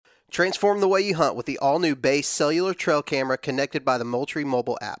Transform the way you hunt with the all-new Base cellular trail camera connected by the Moultrie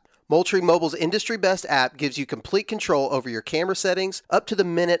mobile app. Moultrie Mobile's industry-best app gives you complete control over your camera settings,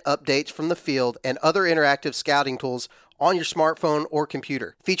 up-to-the-minute updates from the field, and other interactive scouting tools on your smartphone or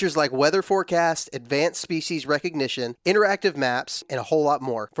computer. Features like weather forecast, advanced species recognition, interactive maps, and a whole lot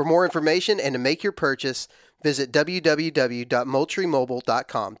more. For more information and to make your purchase, visit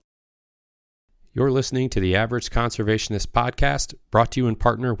www.moultriemobile.com. You're listening to the Average Conservationist podcast, brought to you in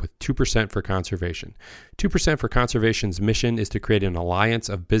partner with 2% for Conservation. 2% for Conservation's mission is to create an alliance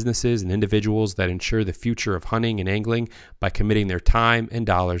of businesses and individuals that ensure the future of hunting and angling by committing their time and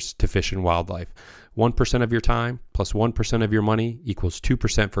dollars to fish and wildlife. 1% of your time plus 1% of your money equals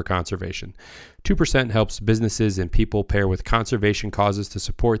 2% for conservation. 2% helps businesses and people pair with conservation causes to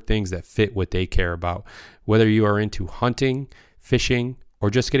support things that fit what they care about. Whether you are into hunting, fishing, or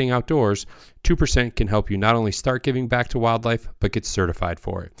just getting outdoors, 2% can help you not only start giving back to wildlife, but get certified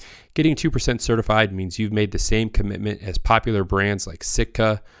for it. Getting 2% certified means you've made the same commitment as popular brands like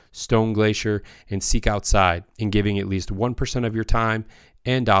Sitka, Stone Glacier, and Seek Outside in giving at least 1% of your time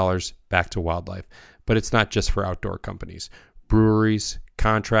and dollars back to wildlife. But it's not just for outdoor companies. Breweries,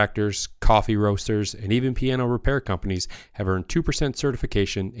 contractors, coffee roasters, and even piano repair companies have earned 2%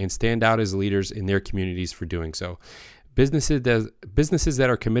 certification and stand out as leaders in their communities for doing so. Businesses that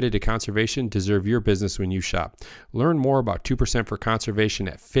are committed to conservation deserve your business when you shop. Learn more about 2% for Conservation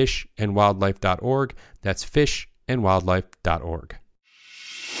at fishandwildlife.org. That's fishandwildlife.org.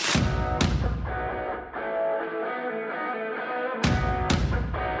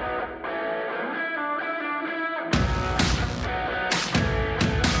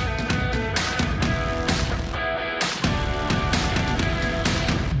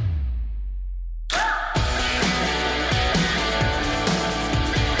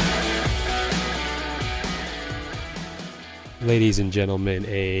 Ladies and gentlemen,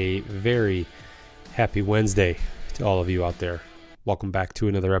 a very happy Wednesday to all of you out there. Welcome back to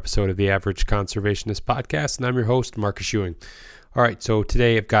another episode of the Average Conservationist podcast, and I'm your host, Marcus Ewing. All right, so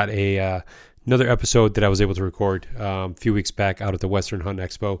today I've got another episode that I was able to record a few weeks back out at the Western Hunt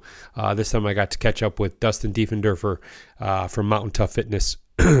Expo. This time I got to catch up with Dustin Diefendorfer from Mountain Tough Fitness.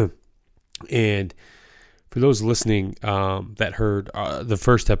 And for those listening that heard the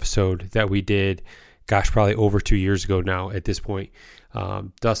first episode that we did, probably over 2 years ago now at this point.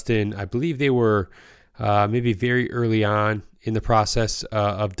 Dustin, I believe they were maybe very early on in the process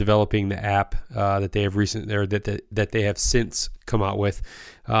of developing the app that they have that they have since come out with.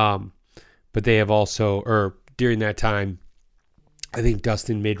 But they have also, or during that time, I think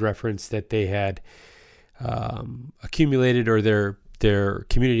Dustin made reference that they had accumulated, or their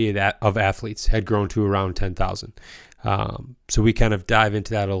community of athletes had grown to around 10,000. So we kind of dive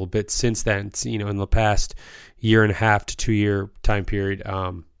into that a little bit since then. In the past year and a half to 2 year time period,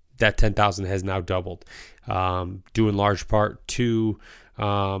 that 10,000 has now doubled, due in large part to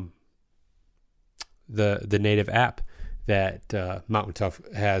the native app that Mountain Tough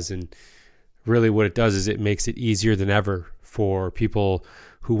has. And really what it does is it makes it easier than ever for people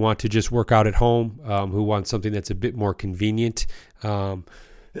who want to just work out at home, who want something that's a bit more convenient.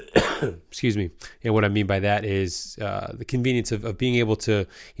 Excuse me. And what I mean by that is the convenience of being able to,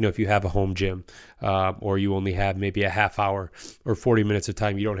 if you have a home gym or you only have maybe a half hour or 40 minutes of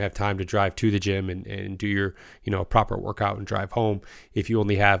time, you don't have time to drive to the gym and do your, proper workout and drive home. If you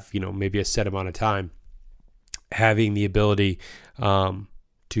only have, maybe a set amount of time, having the ability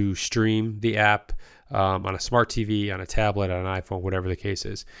to stream the app on a smart TV, on a tablet, on an iPhone, whatever the case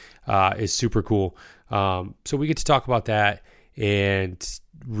is super cool. So we get to talk about that and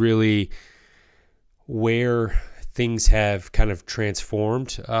really where things have kind of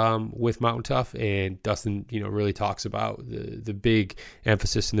transformed with Mountain Tough. And Dustin, really talks about the big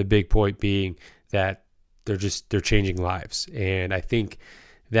emphasis and the big point being that they're changing lives. And I think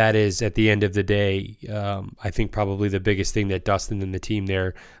that is, at the end of the day, I think probably the biggest thing that Dustin and the team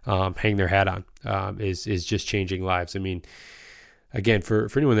there hang their hat on is just changing lives. I mean, again, for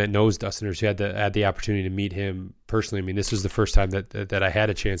anyone that knows Dustin or who had the opportunity to meet him personally, I mean, this was the first time that I had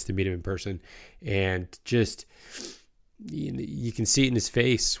a chance to meet him in person, and just you can see it in his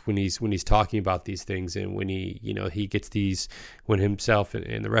face when he's talking about these things, and when he gets these, when himself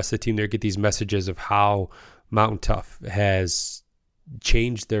and the rest of the team there get these messages of how Mountain Tough has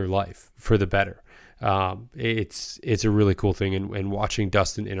changed their life for the better. It's a really cool thing, and watching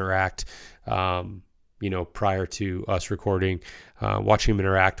Dustin interact. Prior to us recording, watching him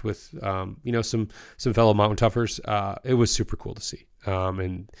interact with, some fellow Mountain Toughers, it was super cool to see.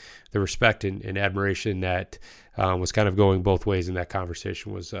 And the respect and admiration that was kind of going both ways in that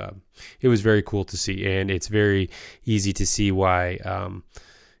conversation it was very cool to see. And it's very easy to see why,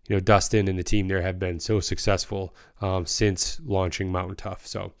 Dustin and the team there have been so successful since launching Mountain Tough.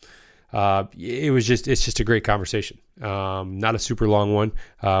 So it's just a great conversation. Not a super long one.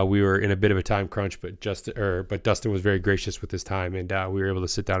 We were in a bit of a time crunch, but Dustin was very gracious with his time, and we were able to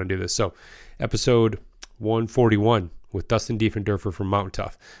sit down and do this. So episode 141 with Dustin Diefendorfer from Mountain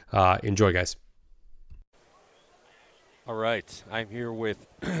Tough. Enjoy, guys. All right. I'm here with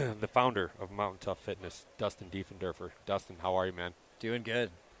the founder of Mountain Tough Fitness, Dustin Diefendorfer. Dustin, how are you, man? Doing good.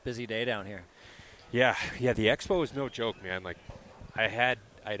 Busy day down here. Yeah. The expo is no joke, man. Like,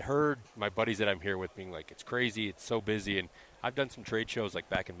 I'd heard my buddies that I'm here with being like, it's crazy, it's so busy, and I've done some trade shows like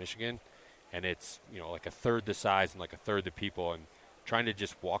back in Michigan, and it's like a third the size and like a third the people, and trying to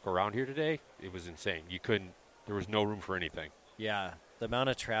just walk around here today, it was insane. There was no room for anything. Yeah, the amount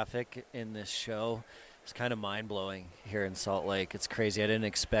of traffic in this show is kind of mind-blowing here in Salt Lake. It's crazy. I didn't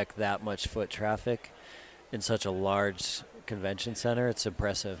expect that much foot traffic in such a large convention center. It's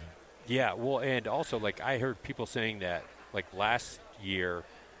impressive. Yeah, well, and also, like, I heard people saying that, like, last year,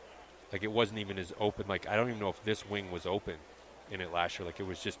 like, it wasn't even as open. Like, I don't even know if this wing was open in it last year. Like, it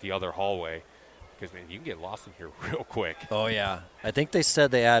was just the other hallway. Because, man, you can get lost in here real quick. Oh, yeah. I think they said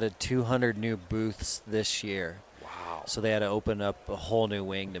they added 200 new booths this year. Wow. So they had to open up a whole new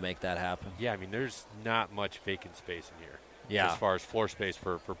wing to make that happen. Yeah, I mean, there's not much vacant space in here. Yeah. As far as floor space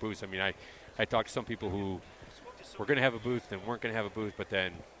for booths. I mean, I talked to some people who were going to have a booth and weren't going to have a booth, but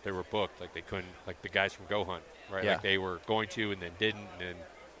then they were booked. Like, they couldn't, like the guys from Go Hunt, right? Yeah. Like, they were going to and then didn't, and then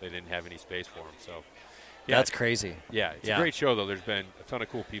they didn't have any space for them. So, yeah. That's crazy. Yeah, it's a great show, though. There's been a ton of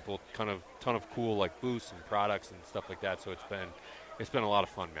cool people, ton of cool, like, booths and products and stuff like that. So it's been a lot of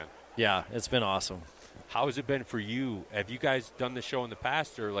fun, man. Yeah, it's been awesome. How has it been for you? Have you guys done the show in the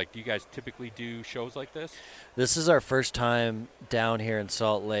past, or, like, do you guys typically do shows like this? This is our first time down here in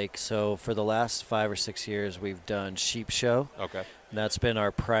Salt Lake. So for the last 5 or 6 years, we've done Sheep Show. Okay. And that's been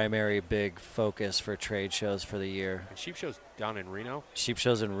our primary big focus for trade shows for the year. And Sheep Show's down in Reno? Sheep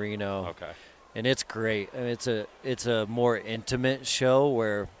Show's in Reno. Okay. And it's great. I mean, it's a more intimate show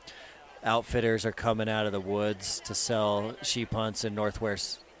where outfitters are coming out of the woods to sell sheep hunts in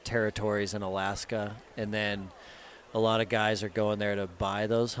Northwest Territories in Alaska, and then a lot of guys are going there to buy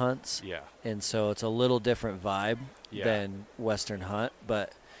those hunts. Yeah. And so it's a little different vibe than Western Hunt,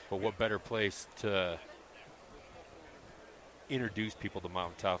 but what better place to introduce people to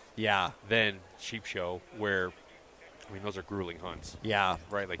Mountain Tough than Sheep Show, where, I mean, those are grueling hunts. Yeah.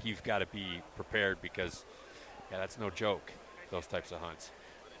 Right? Like, you've got to be prepared because, that's no joke, those types of hunts.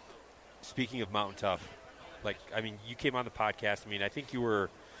 Speaking of Mountain Tough, like, I mean, you came on the podcast. I mean, I think you were,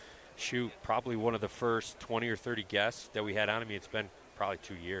 probably one of the first 20 or 30 guests that we had on. I mean, it's been probably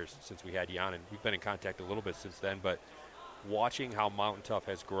 2 years since we had you on, and we've been in contact a little bit since then. But watching how Mountain Tough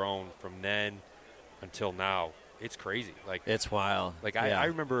has grown from then until now, it's crazy. Like, it's wild. Like, I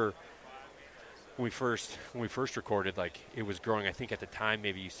remember when we first recorded, like, it was growing. I think at the time,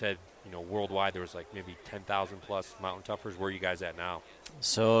 maybe you said, worldwide there was like maybe 10,000 plus Mountain Toughers. Where are you guys at now?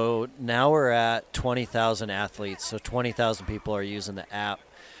 So now we're at 20,000 athletes. So 20,000 people are using the app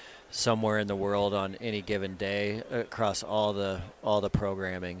somewhere in the world on any given day across all the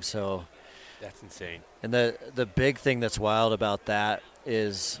programming. So that's insane. And the big thing that's wild about that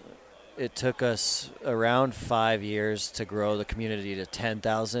is it took us around 5 years to grow the community to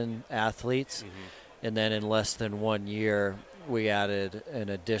 10,000 athletes. Mm-hmm. And then in less than 1 year, we added an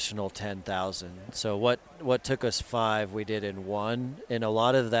additional 10,000. So what took us 5, we did in 1. And a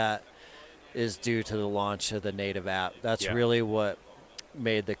lot of that is due to the launch of the native app. That's really what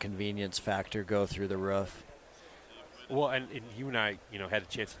made the convenience factor go through the roof. Well, and you and I, had a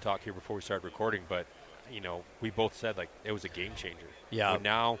chance to talk here before we started recording, but, we both said, like, it was a game changer. Yeah. And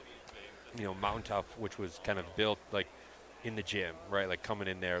now, Mountain Tough, which was kind of built, like, in the gym, right? Like, coming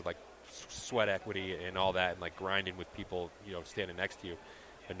in there, like, sweat equity and all that, and, like, grinding with people, standing next to you.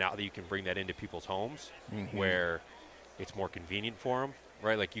 But now that you can bring that into people's homes, mm-hmm. where it's more convenient for them,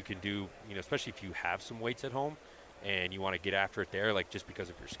 right? Like, you can do, especially if you have some weights at home and you want to get after it there, like, just because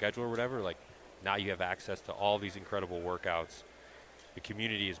of your schedule or whatever, like, now you have access to all these incredible workouts. The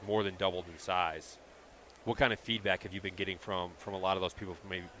community is more than doubled in size. What kind of feedback have you been getting from a lot of those people,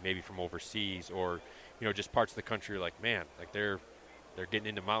 maybe from overseas, or just parts of the country? Like, man, like they're getting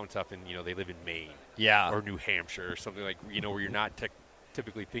into Mountain Tough, and they live in Maine, or New Hampshire, or something like where you're not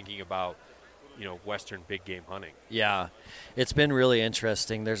typically thinking about Western big game hunting. Yeah, it's been really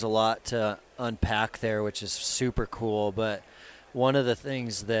interesting. There's a lot to unpack there, which is super cool. But one of the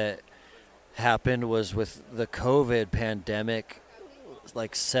things that happened was with the COVID pandemic,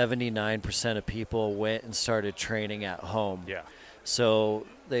 like 79% of people went and started training at home. Yeah. So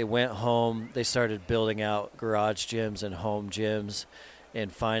they went home, they started building out garage gyms and home gyms,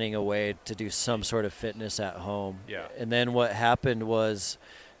 and finding a way to do some sort of fitness at home. Yeah. And then what happened was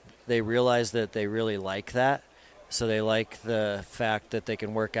they realized that they really like that. So they like the fact that they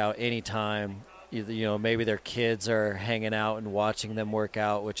can work out anytime. You know, maybe their kids are hanging out and watching them work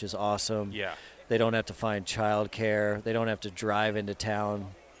out, which is awesome. Yeah. They don't have to find childcare. They don't have to drive into town.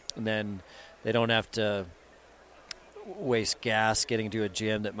 And then they don't have to waste gas getting to a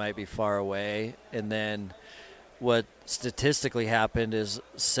gym that might be far away. And then what statistically happened is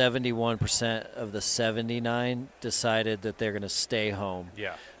 71% of the 79 decided that they're going to stay home.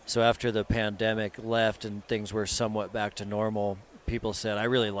 Yeah. So after the pandemic left and things were somewhat back to normal, people said, I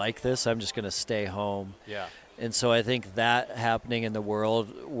really like this. I'm just going to stay home. Yeah. And so I think that happening in the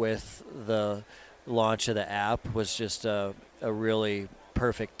world with the launch of the app was just a really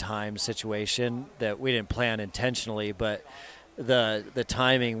perfect time situation that we didn't plan intentionally, but the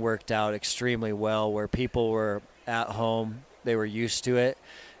timing worked out extremely well where people were at home, they were used to it,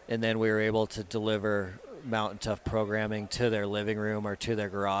 and then we were able to deliver Mountain Tough programming to their living room or to their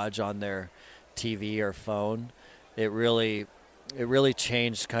garage on their TV or phone. It really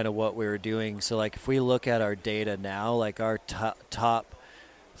changed kind of what we were doing. So like if we look at our data now, like our top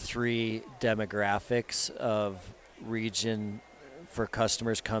 3 demographics of region for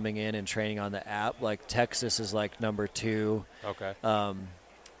customers coming in and training on the app, like Texas is like number 2. Okay.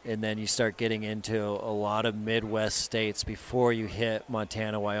 And then you start getting into a lot of Midwest states before you hit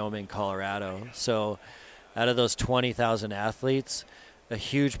Montana, Wyoming, Colorado. So out of those 20,000 athletes, a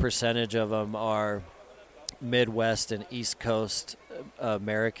huge percentage of them are Midwest and East Coast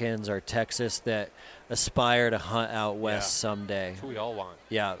Americans or Texas that aspire to hunt out west someday. That's what we all want.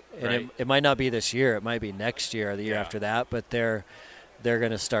 Yeah, and right? it might not be this year. It might be next year or the year after that, but they're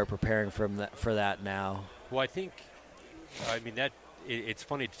going to start preparing for that now. Well, I mean, it's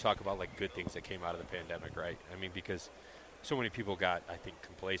funny to talk about like good things that came out of the pandemic, right? I mean, because so many people got, I think,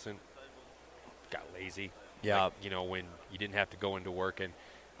 complacent, got lazy. Yeah. Like, you know, when you didn't have to go into work. And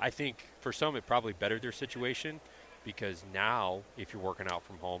I think for some it probably bettered their situation because now if you're working out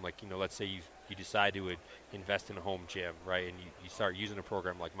from home, like, you know, let's say you decide to invest in a home gym, right, and you start using a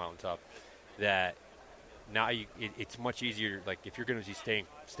program like Mountain Tough, that now it's much easier. Like if you're going to be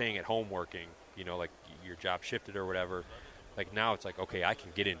staying at home working, you know, like your job shifted or whatever, like now it's like, okay, I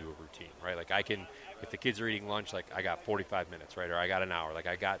can get into a routine, right? Like I can, if the kids are eating lunch, like I got 45 minutes, right? Or I got an hour, like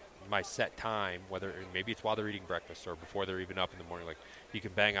I got my set time, whether maybe it's while they're eating breakfast or before they're even up in the morning, like you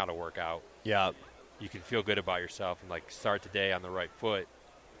can bang out a workout. Yeah. You can feel good about yourself and like start the day on the right foot.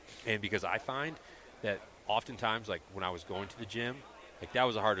 And because I find that oftentimes, like when I was going to the gym, like that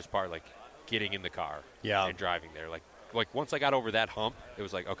was the hardest part, like getting in the car and driving there. Like once I got over that hump, it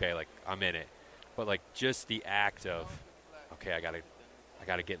was like, okay, like I'm in it. But like just the act of, okay, I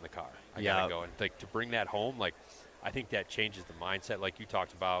gotta get in the car. I gotta go. And like to bring that home, like I think that changes the mindset like you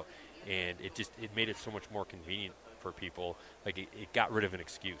talked about, and it made it so much more convenient for people. Like it got rid of an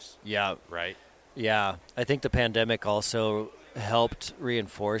excuse. Yeah. Right? Yeah. I think the pandemic also helped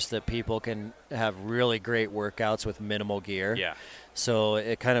reinforce that people can have really great workouts with minimal gear. Yeah. So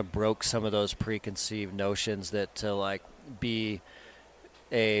it kind of broke some of those preconceived notions that to like be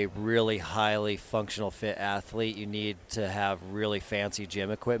a really highly functional fit athlete, you need to have really fancy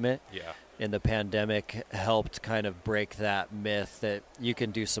gym equipment. Yeah. And the pandemic helped kind of break that myth that you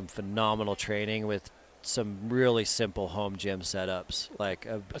can do some phenomenal training with some really simple home gym setups, like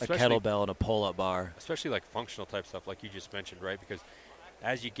a kettlebell and a pull-up bar. Especially like functional type stuff like you just mentioned, right? Because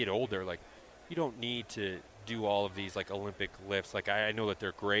as you get older, like you don't need to do all of these like Olympic lifts. Like I know that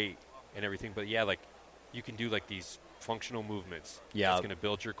they're great and everything, but yeah, like you can do like these functional movements. Yeah. It's going to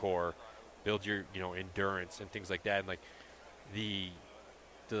build your core, build your, you know, endurance and things like that. And like the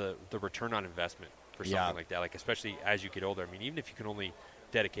return on investment for something like that, like especially as you get older. I mean, even if you can only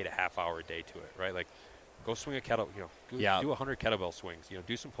dedicate a half hour a day to it, right? Like go swing a kettle, you know, do 100 kettlebell swings, you know,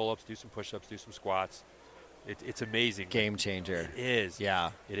 do some pull-ups, do some push-ups, do some squats. It's amazing. Game changer. It is. Yeah.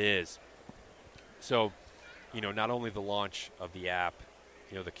 It is. So, you know, not only the launch of the app,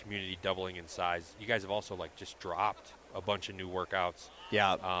 you know, the community doubling in size, you guys have also like just dropped a bunch of new workouts.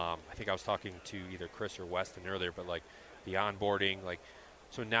 Yeah. I think I was talking to either Chris or Weston earlier, but like the onboarding, like,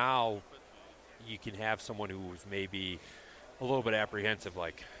 so now you can have someone who's maybe a little bit apprehensive,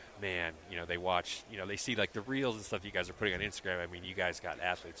 like, man, you know, they watch, you know, they see like the reels and stuff you guys are putting on Instagram. I mean, you guys got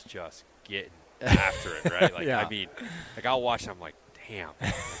athletes just getting after it, right? Like, I mean, like I'll watch and I'm like, damn.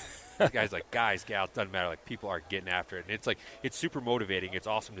 These guys, like guys, gals, doesn't matter. Like people are getting after it, and it's like it's super motivating. It's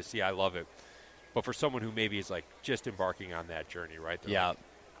awesome to see. I love it. But for someone who maybe is like just embarking on that journey, right? They're like,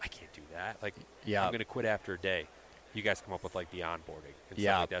 I can't do that. Like, I'm going to quit after a day. You guys come up with like the onboarding and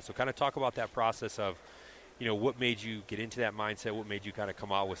stuff like that. So kind of talk about that process of, what made you get into that mindset? What made you kind of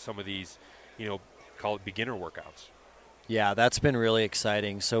come out with some of these, call it beginner workouts? Yeah, that's been really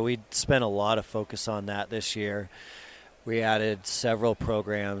exciting. So we spent a lot of focus on that this year. We added several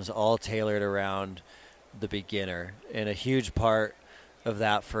programs, all tailored around the beginner. And a huge part of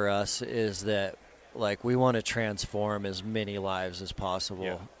that for us is that, like, we want to transform as many lives as possible.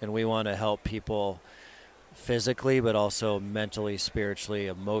 Yeah. And we want to help people physically, but also mentally, spiritually,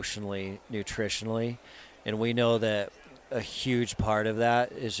 emotionally, nutritionally. And we know that a huge part of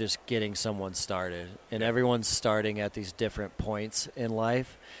that is just getting someone started. And everyone's starting at these different points in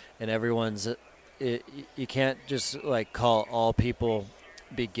life. And you can't just like call all people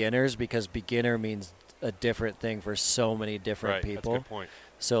beginners, because beginner means a different thing for so many different people. That's a good point.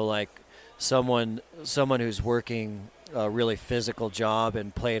 So like someone who's working a really physical job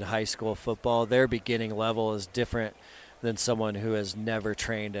and played high school football, their beginning level is different than someone who has never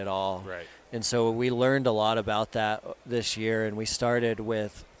trained at all. Right. And so we learned a lot about that this year, and we started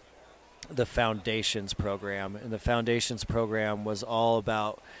with the Foundations program. And the Foundations program was all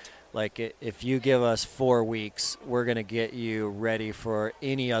about, like, if you give us 4 weeks, we're going to get you ready for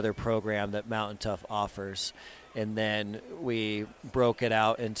any other program that Mountain Tough offers. And then we broke it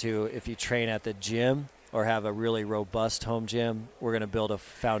out into, if you train at the gym or have a really robust home gym, we're going to build a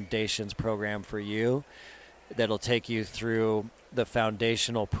Foundations program for you that'll take you through the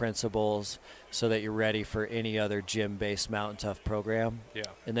foundational principles so that you're ready for any other gym-based Mountain Tough program. Yeah.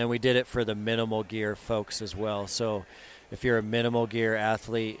 And then we did it for the minimal gear folks as well. So if you're a minimal gear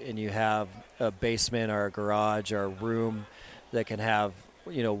athlete and you have a basement or a garage or a room that can have,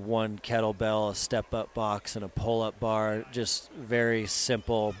 one kettlebell, a step-up box, and a pull-up bar, just very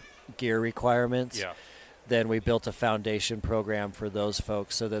simple gear requirements, Yeah. then we built a foundation program for those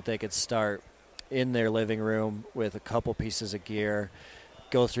folks so that they could start in their living room with a couple pieces of gear,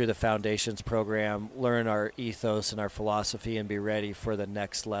 go through the Foundations program, learn our ethos and our philosophy, and be ready for the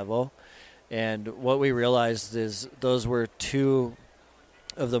next level. And what we realized is those were two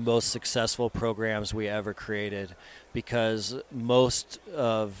of the most successful programs we ever created, because most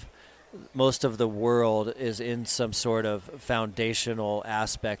of the world is in some sort of foundational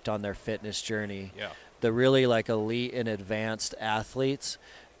aspect on their fitness journey. Yeah. The really like elite and advanced athletes,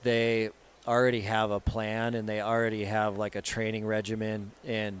 they already have a plan and they already have like a training regimen,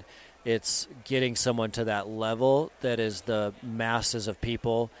 and it's getting someone to that level that is the masses of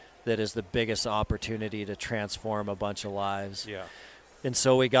people that is the biggest opportunity to transform a bunch of lives. Yeah. And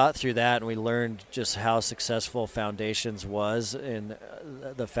so we got through that, and we learned just how successful Foundations was in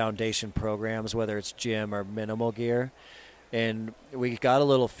the foundation programs, whether it's gym or minimal gear. And we got a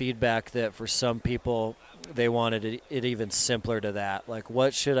little feedback that for some people, they wanted it even simpler to that. Like,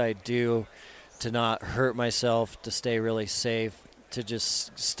 what should I do to not hurt myself, to stay really safe, to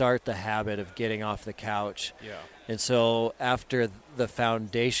just start the habit of getting off the couch? Yeah. And so after the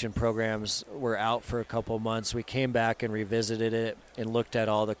foundation programs were out for a couple months, we came back and revisited it and looked at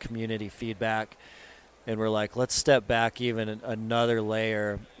all the community feedback. And we're like, let's step back even another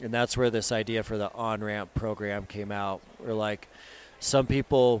layer. And that's where this idea for the on-ramp program came out. We're like, some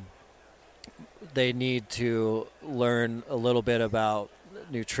people, they need to learn a little bit about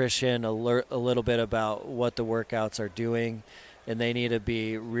nutrition, a little bit about what the workouts are doing, and they need to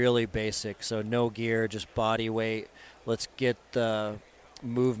be really basic. So no gear, just body weight. Let's get the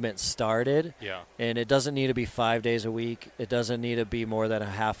movement started. Yeah. And it doesn't need to be 5 days a week. It doesn't need to be more than a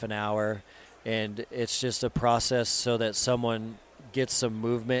half an hour. And it's just a process so that someone gets some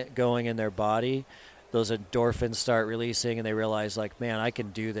movement going in their body. Those endorphins start releasing, and they realize, like, man, I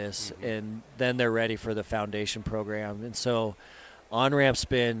can do this. Mm-hmm. And then they're ready for the foundation program. And so on-ramp's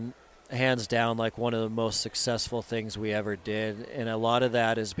been hands down like one of the most successful things we ever did. And a lot of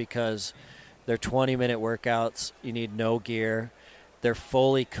that is because they're 20-minute workouts. You need no gear. They're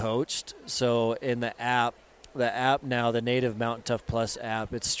fully coached. So in the app now, the native Mountain Tough Plus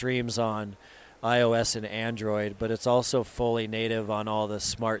app, it streams on iOS and Android, but it's also fully native on all the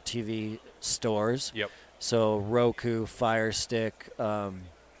smart TV stores. Yep. So Roku, Fire Stick, Xbox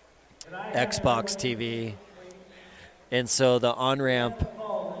TV. And so the on-ramp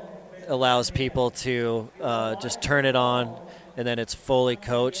allows people to just turn it on, and then it's fully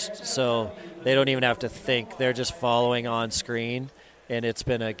coached. So they don't even have to think. They're just following on screen, and it's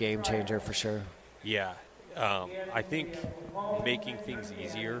been a game changer for sure. Yeah. I think making things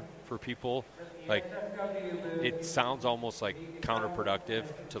easier for people, like, it sounds almost like counterproductive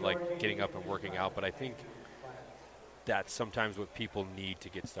to like getting up and working out, but I think that's sometimes what people need to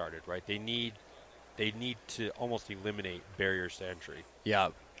get started, right? They need to almost eliminate barriers to entry. Yeah.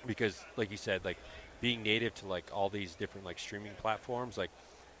 Because like you said, like being native to like all these different like streaming platforms, like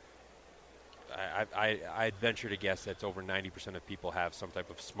I'd venture to guess that's over 90% of people have some type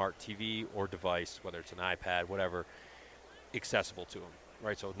of smart TV or device, whether it's an iPad, whatever, accessible to them,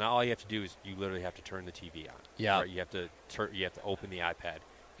 right? So now all you have to do is you literally have to turn the TV on. Yeah. Right? You have to open the iPad,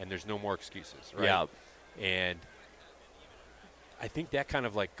 and there's no more excuses, right? Yeah. And I think that kind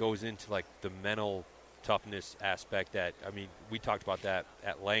of like goes into like the mental toughness aspect that, I mean, we talked about that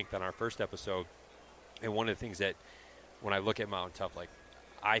at length on our first episode. And one of the things that when I look at Mountain Tough, like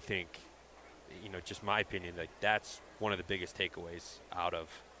I think, just my opinion, like that's one of the biggest takeaways out of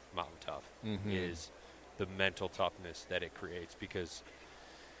Mountain Tough is the mental toughness that it creates. Because,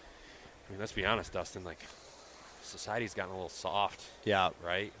 I mean, let's be honest, Dustin, like society's gotten a little soft. Yeah.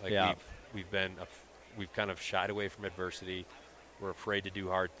 Right? Like we've kind of shied away from adversity. We're afraid to do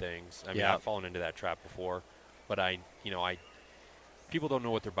hard things. I mean, I've fallen into that trap before, but people don't know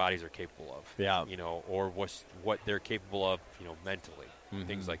what their bodies are capable of. Yeah. Or what they're capable of, mentally,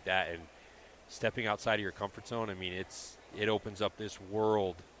 things like that. And stepping outside of your comfort zone, I mean, it opens up this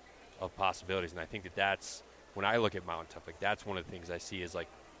world of possibilities. And I think that's when I look at Mountain Tough, like that's one of the things I see as like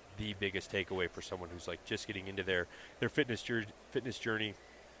the biggest takeaway for someone who's like just getting into their fitness journey,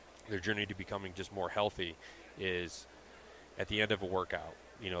 their journey to becoming just more healthy is at the end of a workout,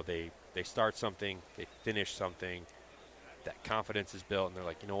 they start something, they finish something, that confidence is built, and they're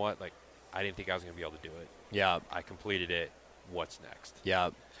like, you know what, like, I didn't think I was going to be able to do it. Yeah. I completed it. What's next?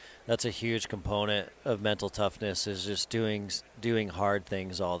 Yeah. That's a huge component of mental toughness is just doing hard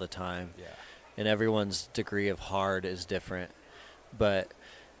things all the time. Yeah. And everyone's degree of hard is different. But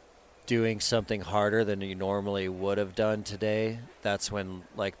doing something harder than you normally would have done today, that's when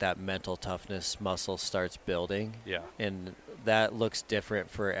like that mental toughness muscle starts building. Yeah. And that looks different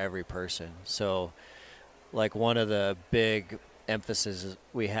for every person. So like one of the big emphasis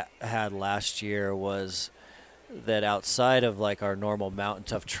we had last year was that outside of like our normal Mountain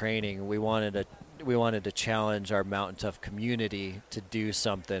Tough training, we wanted to challenge our Mountain Tough community to do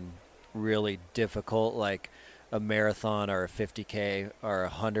something really difficult, like a marathon or a 50K or a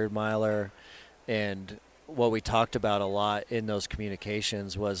 100-miler. And what we talked about a lot in those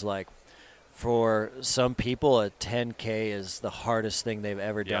communications was like, for some people, a 10K is the hardest thing they've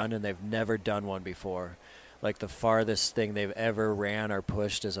ever done, and they've never done one before. Like the farthest thing they've ever ran or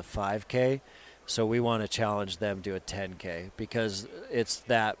pushed is a 5K. So we want to challenge them to a 10K because it's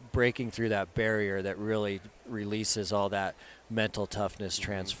that breaking through that barrier that really releases all that mental toughness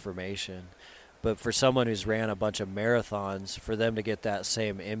transformation. But for someone who's ran a bunch of marathons, for them to get that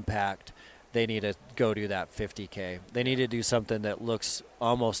same impact, they need to go do that 50K. They need to do something that looks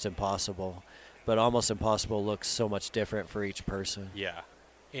almost impossible, but almost impossible looks so much different for each person. Yeah.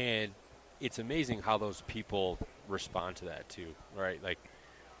 And it's amazing how those people respond to that too, right? Like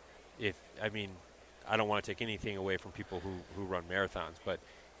I don't want to take anything away from people who run marathons, but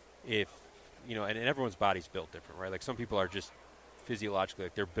if, and everyone's body's built different, right? Like some people are just physiologically,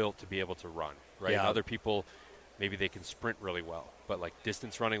 like they're built to be able to run, right? Yeah. And other people, maybe they can sprint really well, but like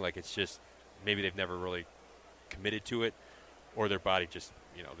distance running, like it's just, maybe they've never really committed to it, or their body just,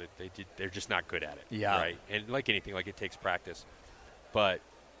 they're just not good at it. Yeah. Right. And like anything, like it takes practice, but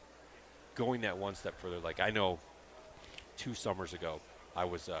going that one step further, like I know 2 summers ago, I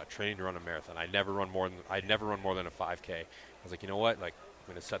was training to run a marathon. I'd never run more than a 5K. I was like, you know what? Like, I'm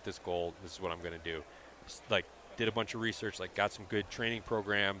going to set this goal. This is what I'm going to do. Just, like, did a bunch of research, like, got some good training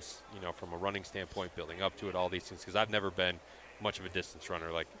programs, from a running standpoint, building up to it, all these things. Because I've never been much of a distance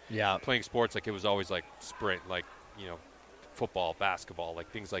runner. Like, playing sports, like, it was always, like, sprint, like, football, basketball, like,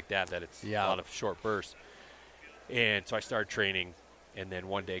 things like that it's a lot of short bursts. And so I started training, and then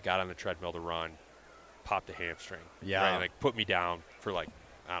one day got on the treadmill to run, popped a hamstring. Yeah. Right? Like put me down for like,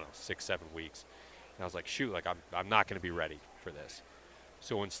 I don't know, 6-7 weeks. And I was like, shoot, like I'm not going to be ready for this.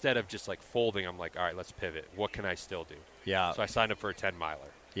 So instead of just like folding, I'm like, all right, let's pivot. What can I still do? Yeah. So I signed up for a 10-miler,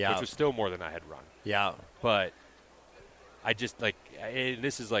 Yeah. which was still more than I had run. Yeah. But I just like, and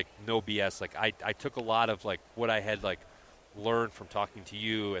this is like no BS. Like I took a lot of like what I had like learned from talking to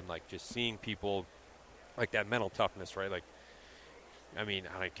you and like just seeing people, like that mental toughness, right? Like, I mean,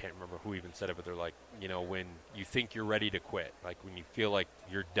 I can't remember who even said it, but they're like, when you think you're ready to quit, like when you feel like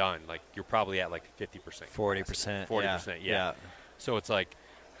you're done, like you're probably at like 50%. 40%. 40%, yeah. So it's like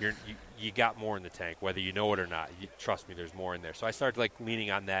you got more in the tank, whether you know it or not. Trust me, there's more in there. So I started like leaning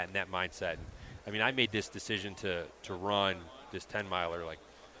on that and that mindset. And, I mean, I made this decision to run this 10-miler like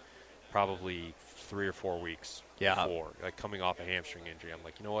probably 3 or 4 weeks before, like coming off a hamstring injury. I'm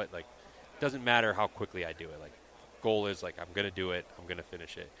like, you know what, like doesn't matter how quickly I do it, like goal is like I'm gonna do it, I'm gonna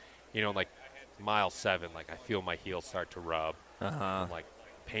finish it. Like mile 7, like I feel my heels start to rub. I'm like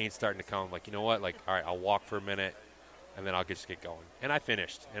pain's starting to come. I'm like, you know what, like all right, I'll walk for a minute, and then I'll just get going. And I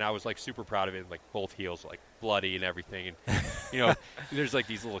finished, and I was like super proud of it. Like both heels like bloody and everything. And you know, there's like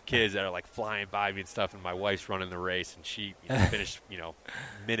these little kids that are like flying by me and stuff. And my wife's running the race, and she finished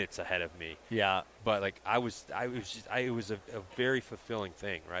minutes ahead of me. Yeah. But like it was a very fulfilling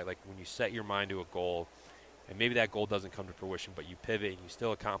thing, right? Like when you set your mind to a goal, and maybe that goal doesn't come to fruition, but you pivot and you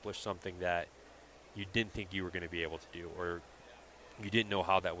still accomplish something that you didn't think you were going to be able to do, or you didn't know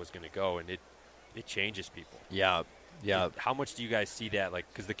how that was going to go, and it changes people. Yeah. Yeah. How much do you guys see that? Like,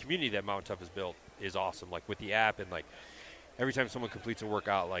 because the community that Mountain Tough has built is awesome. Like with the app, and like every time someone completes a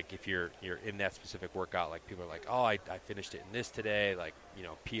workout, like if you're in that specific workout, like people are like, oh, I finished it in this today, like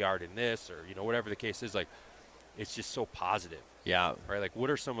PR'd in this, or whatever the case is. Like, it's just so positive. Yeah. Right. Like, what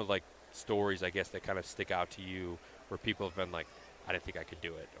are some of like stories, I guess, that kind of stick out to you where people have been like, I didn't think I could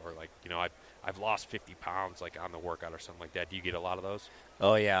do it, or like I've lost 50 pounds like on the workout or something like that. Do you get a lot of those?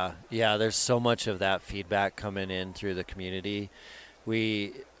 Oh, yeah. Yeah, there's so much of that feedback coming in through the community.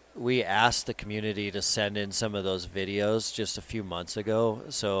 We asked the community to send in some of those videos just a few months ago.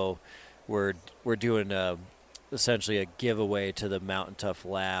 So we're doing essentially a giveaway to the Mountain Tough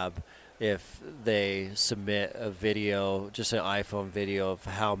Lab if they submit a video, just an iPhone video of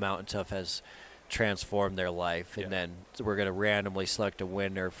how Mountain Tough has transformed their life. And then we're going to randomly select a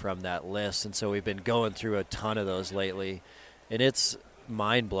winner from that list. And so we've been going through a ton of those lately. And it's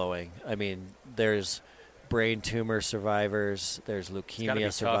mind-blowing. I mean, there's brain tumor survivors, there's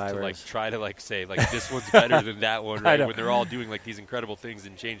leukemia survivors. To like try to like say like this one's better than that one, right? When they're all doing like these incredible things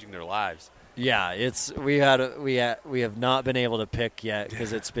and changing their lives. Yeah, we have not been able to pick yet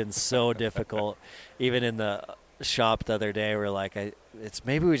because it's been so difficult. Even in the shop the other day, we're like, it's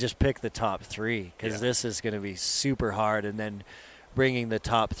maybe we just pick the top 3 because this is going to be super hard, and then bringing the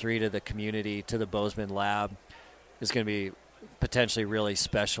top 3 to the community, to the Bozeman Lab, is going to be potentially really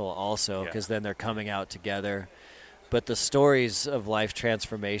special also, because then they're coming out together. But the stories of life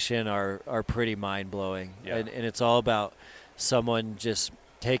transformation are pretty mind-blowing. And it's all about someone just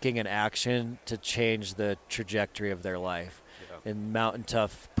taking an action to change the trajectory of their life. And Mountain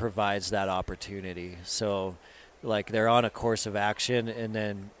Tough provides that opportunity. So like they're on a course of action, and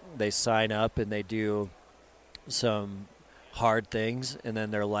then they sign up and they do some hard things, and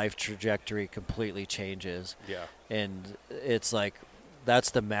then their life trajectory completely changes. And it's like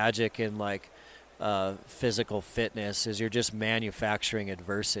that's the magic in like physical fitness, is you're just manufacturing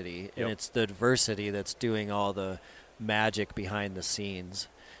adversity, and it's the adversity that's doing all the magic behind the scenes.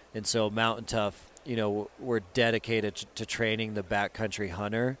 And so Mountain Tough, we're dedicated to training the backcountry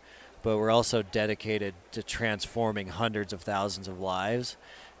hunter, but we're also dedicated to transforming hundreds of thousands of lives.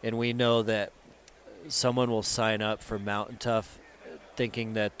 And we know that someone will sign up for Mountain Tough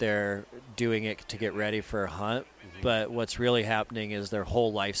thinking that they're doing it to get ready for a hunt, but what's really happening is their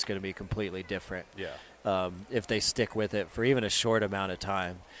whole life's going to be completely different if they stick with it for even a short amount of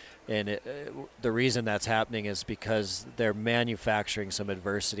time. And the reason that's happening is because they're manufacturing some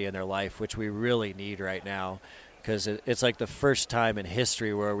adversity in their life, which we really need right now, because it's like the first time in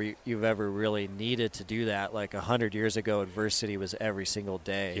history where you've ever really needed to do that. Like 100 years ago, adversity was every single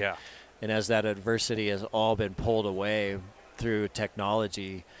day. And as that adversity has all been pulled away through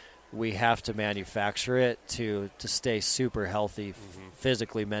technology, we have to manufacture it to stay super healthy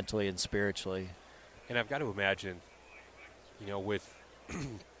physically, mentally, and spiritually. And I've got to imagine, with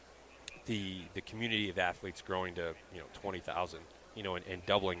the community of athletes growing to 20,000, and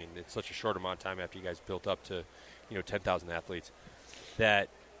doubling in such a short amount of time after you guys built up to 10,000 athletes, that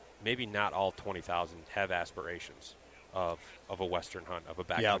maybe not all 20,000 have aspirations of a Western hunt, of a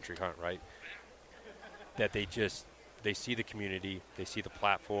backcountry hunt, right? That they see the community, they see the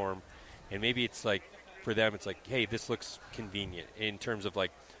platform, and maybe it's like, for them, it's like, hey, this looks convenient in terms of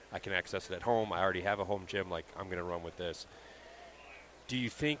like, I can access it at home. I already have a home gym. Like, I'm going to run with this. Do you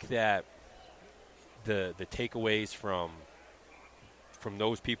think that the takeaways from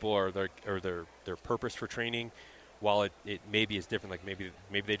those people or their purpose for training, while it maybe is different, like maybe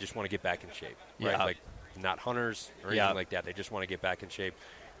they just want to get back in shape, right? Like not hunters or anything like that. They just want to get back in shape.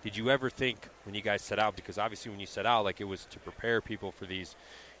 Did you ever think when you guys set out, because obviously when you set out, like it was to prepare people for these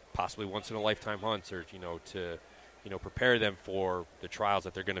possibly once in a lifetime hunts, or to prepare them for the trials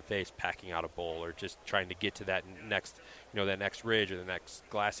that they're going to face packing out a bull, or just trying to get to that next ridge or the next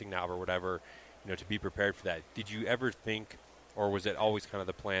glassing knob or whatever, to be prepared for that. Did you ever think, or was it always kind of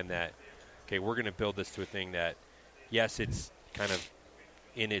the plan that, okay, we're going to build this to a thing that, yes, it's kind of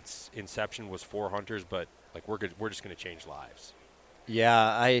in its inception was for hunters, but like we're just going to change lives?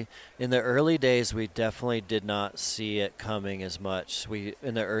 Yeah, in the early days, we definitely did not see it coming as much.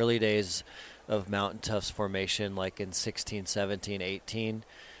 In the early days of Mountain Tough's formation, like in 16, 17, 18,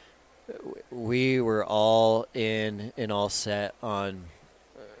 we were all in and all set on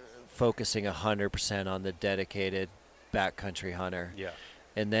focusing 100% on the dedicated backcountry hunter. Yeah.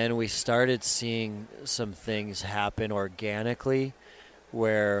 And then we started seeing some things happen organically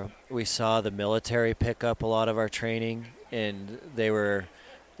where we saw the military pick up a lot of our training, and they were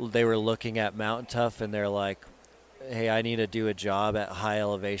looking at Mountain Tough and they're like, hey, I need to do a job at high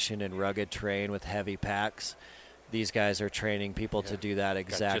elevation and rugged terrain with heavy packs. These guys are training people to do that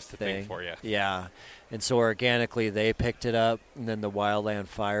exact just the thing for you. Yeah. And so organically they picked it up, and then the wildland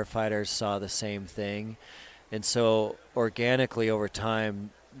firefighters saw the same thing. And so organically over time,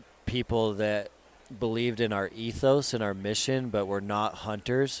 people that believed in our ethos and our mission but were not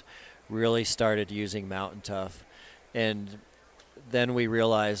hunters really started using Mountain Tough. And then we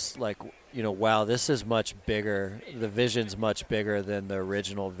realized, like, you know, wow, this is much bigger. The vision's much bigger than the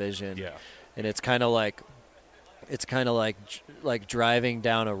original vision. Yeah. And it's kind of like driving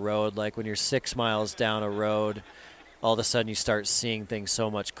down a road. Like when you're 6 miles down a road, all of a sudden you start seeing things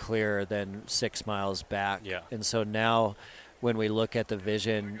so much clearer than 6 miles back. Yeah. And so now when we look at the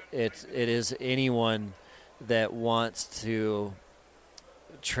vision, it is anyone that wants to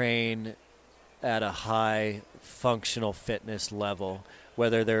train at a high functional fitness level,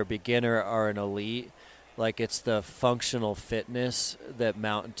 whether they're a beginner or an elite. Like, it's the functional fitness that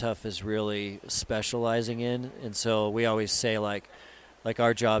Mountain Tough is really specializing in. And so we always say, like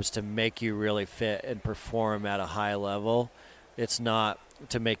our job's to make you really fit and perform at a high level. It's not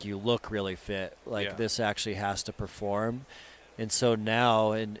to make you look really fit. Like, this actually has to perform. And so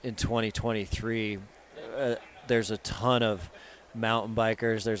now in 2023, there's a ton of mountain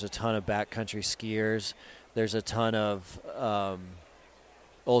bikers. There's a ton of backcountry skiers. There's a ton of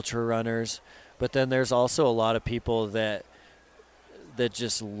ultra runners. But then there's also a lot of people that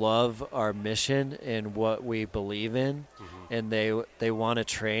just love our mission and what we believe in, and they want to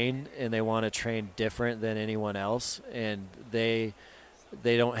train, and they want to train different than anyone else, and they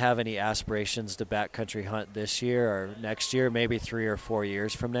don't have any aspirations to backcountry hunt this year or next year, maybe 3 or 4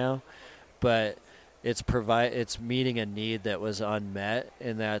 years from now, but it's meeting a need that was unmet,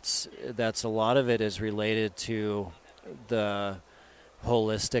 and that's a lot of it is related to the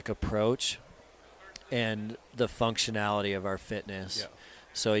holistic approach and the functionality of our fitness. Yeah.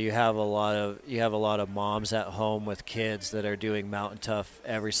 So you have a lot of moms at home with kids that are doing Mountain Tough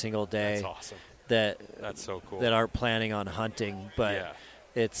every single day. That's awesome. That's so cool. That aren't planning on hunting, but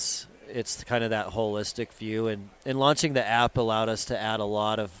it's kind of that holistic view. And launching the app allowed us to add a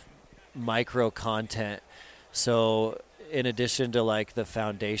lot of micro content. So in addition to like the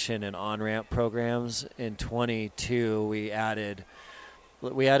foundation and on-ramp programs, in 22 we added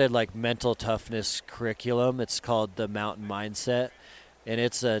like mental toughness curriculum. It's called the Mountain Mindset, and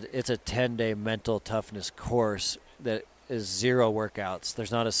it's a 10-day mental toughness course that is 0 workouts.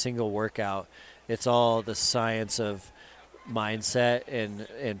 There's not a single workout. It's all the science of mindset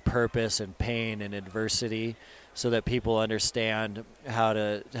and purpose and pain and adversity, so that people understand how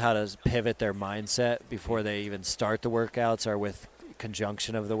to pivot their mindset before they even start the workouts or with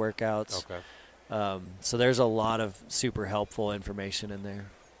conjunction of the workouts. Okay. So there's a lot of super helpful information in there.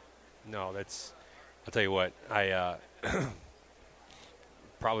 No, I'll tell you what, I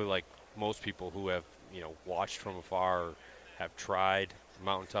probably like most people who have, watched from afar or have tried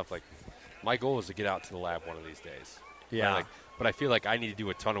Mountain Tough, like my goal is to get out to the lab one of these days. Yeah. Right? But I feel like I need to do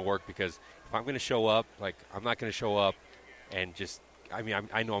a ton of work, because if I'm going to show up, like I'm not going to show up and just, I know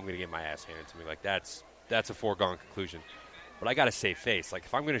I'm going to get my ass handed to me. Like that's a foregone conclusion. But I got to save face. Like,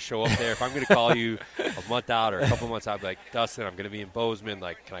 if I'm going to show up there, if I'm going to call you a month out or a couple months out, I'd be like, Dustin, I'm going to be in Bozeman.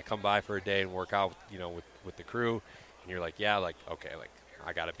 Like, can I come by for a day and work out, with the crew? And you're like, yeah, like, okay, like,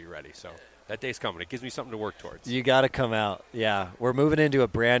 I got to be ready. So that day's coming. It gives me something to work towards. You got to come out. Yeah. We're moving into a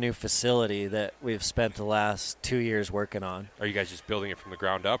brand new facility that we've spent the last 2 years working on. Are you guys just building it from the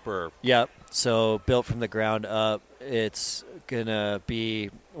ground up, or? Yep. So built from the ground up. It's going to be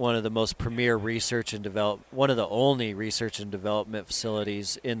one of the most premier one of the only research and development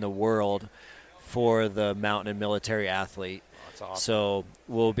facilities in the world for the mountain and military athlete. Oh, that's awesome. So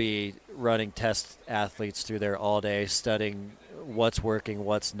we'll be running test athletes through there all day, studying what's working,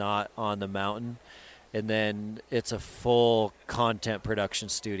 what's not on the mountain. And then it's a full content production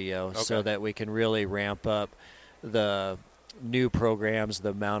studio, so that we can really ramp up the new programs, the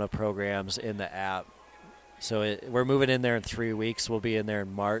amount of programs in the app. So we're moving in there in 3 weeks. We'll be in there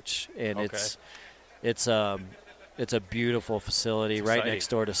in March, and it's a beautiful facility right next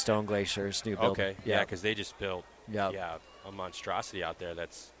door to Stone Glacier's new building. Okay, yeah, because they just built a monstrosity out there.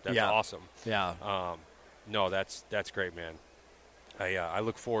 That's awesome. Yeah. No, that's great, man. I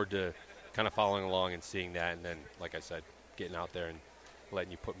look forward to kind of following along and seeing that, and then, like I said, getting out there and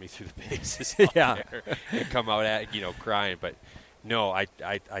letting you put me through the paces Yeah. and come out at crying. But no, I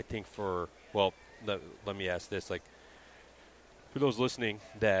think let me ask this, like, for those listening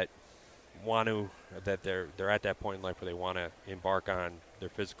that they're at that point in life where they want to embark on their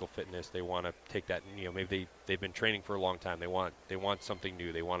physical fitness, they want to take that, maybe they've been training for a long time, they want something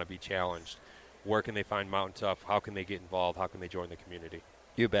new, they want to be challenged. Where can they find Mountain Tough? How can they get involved? How can they join the community?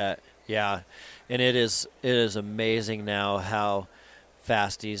 You bet. Yeah. And it is amazing now how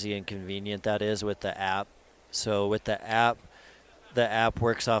fast, easy, and convenient that is with the app. So with the app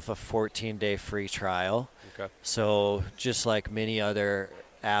works off a 14-day free trial. Okay. So just like many other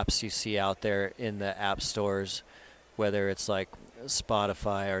apps you see out there in the app stores, whether it's like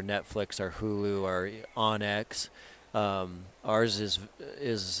Spotify or Netflix or Hulu or OnX, ours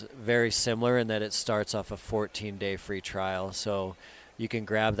is very similar in that it starts off a 14-day free trial. So you can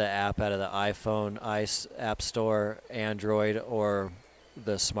grab the app out of the iPhone App Store, Android, or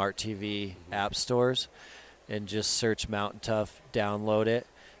the Smart TV app stores, and just search Mountain Tough, download it,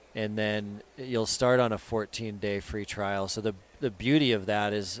 and then you'll start on a 14-day free trial. So the beauty of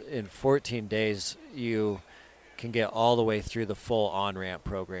that is in 14 days you can get all the way through the full on-ramp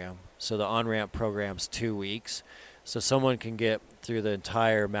program. So the on-ramp program's 2 weeks. So someone can get through the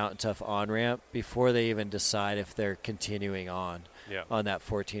entire Mountain Tough on-ramp before they even decide if they're continuing on that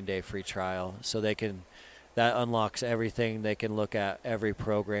 14-day free trial. So that unlocks everything. They can look at every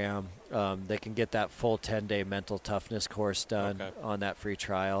program. They can get that full 10-day mental toughness course done on that free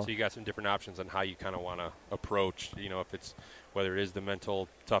trial. So you got some different options on how you kind of want to approach, if it's whether it is the mental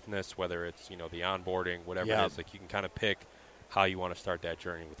toughness, whether it's, the onboarding, whatever it is, like you can kind of pick how you want to start that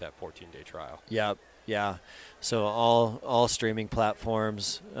journey with that 14-day trial. Yep. Yeah. So all streaming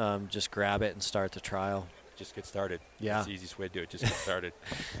platforms, just grab it and start the trial. Just get started. Yeah. That's the easiest way to do it. Just get started.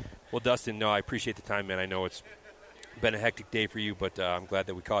 Well, Dustin, I appreciate the time, man. I know it's been a hectic day for you, but I'm glad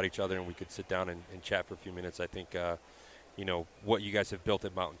that we caught each other and we could sit down and chat for a few minutes. I think, what you guys have built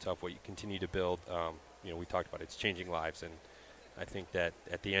at Mountain Tough, what you continue to build, we talked about it's changing lives. And I think that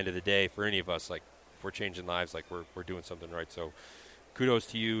at the end of the day, for any of us, like, if we're changing lives, like we're doing something right. So kudos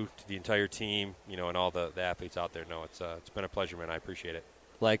to you, to the entire team, and all the athletes out there. No, it's been a pleasure, man. I appreciate it.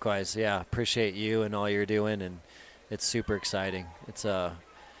 Likewise, yeah. Appreciate you and all you're doing, and it's super exciting. It's a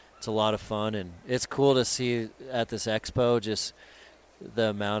lot of fun, and it's cool to see at this expo just the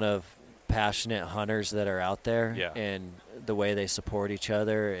amount of passionate hunters that are out there, and the way they support each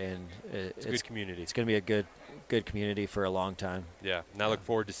other, and it's a good community. It's going to be a good community for a long time. Yeah, and I look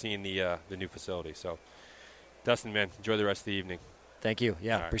forward to seeing the new facility. So, Dustin, man, enjoy the rest of the evening. Thank you.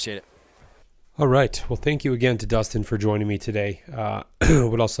 Yeah, appreciate it. All right. Well, thank you again to Dustin for joining me today.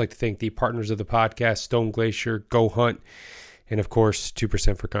 Would also like to thank the partners of the podcast, Stone Glacier, Go Hunt, and of course,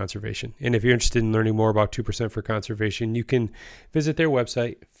 2% for Conservation. And if you're interested in learning more about 2% for Conservation, you can visit their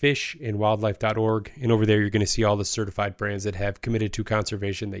website, fishandwildlife.org. And over there, you're going to see all the certified brands that have committed to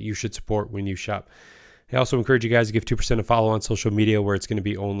conservation that you should support when you shop. I also encourage you guys to give 2% a follow on social media, where it's going to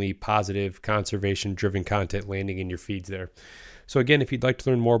be only positive, conservation-driven content landing in your feeds there. So again, if you'd like to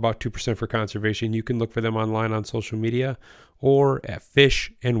learn more about 2% for Conservation, you can look for them online on social media or at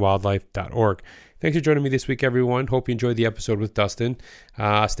fishandwildlife.org. Thanks for joining me this week, everyone. Hope you enjoyed the episode with Dustin.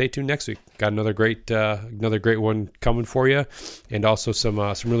 Stay tuned next week. Got another great one coming for you, and also some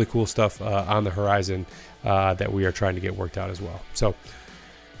really cool stuff on the horizon that we are trying to get worked out as well. So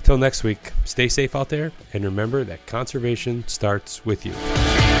until next week, stay safe out there, and remember that conservation starts with you.